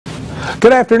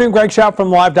Good afternoon, Greg Schaub from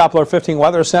the Live Doppler 15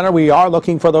 Weather Center. We are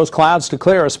looking for those clouds to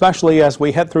clear, especially as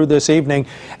we head through this evening.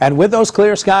 And with those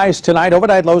clear skies tonight,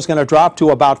 overnight low is going to drop to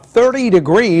about 30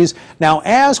 degrees. Now,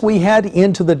 as we head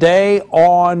into the day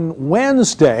on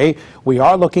Wednesday, we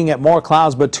are looking at more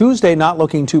clouds, but Tuesday not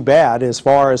looking too bad as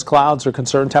far as clouds are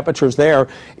concerned. Temperatures there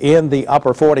in the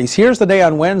upper 40s. Here's the day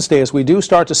on Wednesday as we do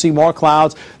start to see more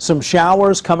clouds, some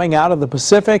showers coming out of the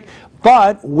Pacific.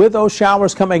 But with those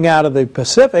showers coming out of the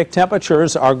Pacific,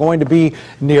 temperatures are going to be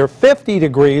near 50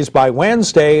 degrees by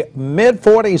Wednesday,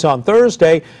 mid-40s on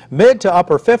Thursday, mid to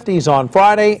upper 50s on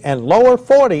Friday, and lower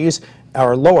 40s,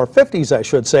 or lower 50s, I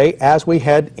should say, as we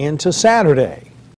head into Saturday.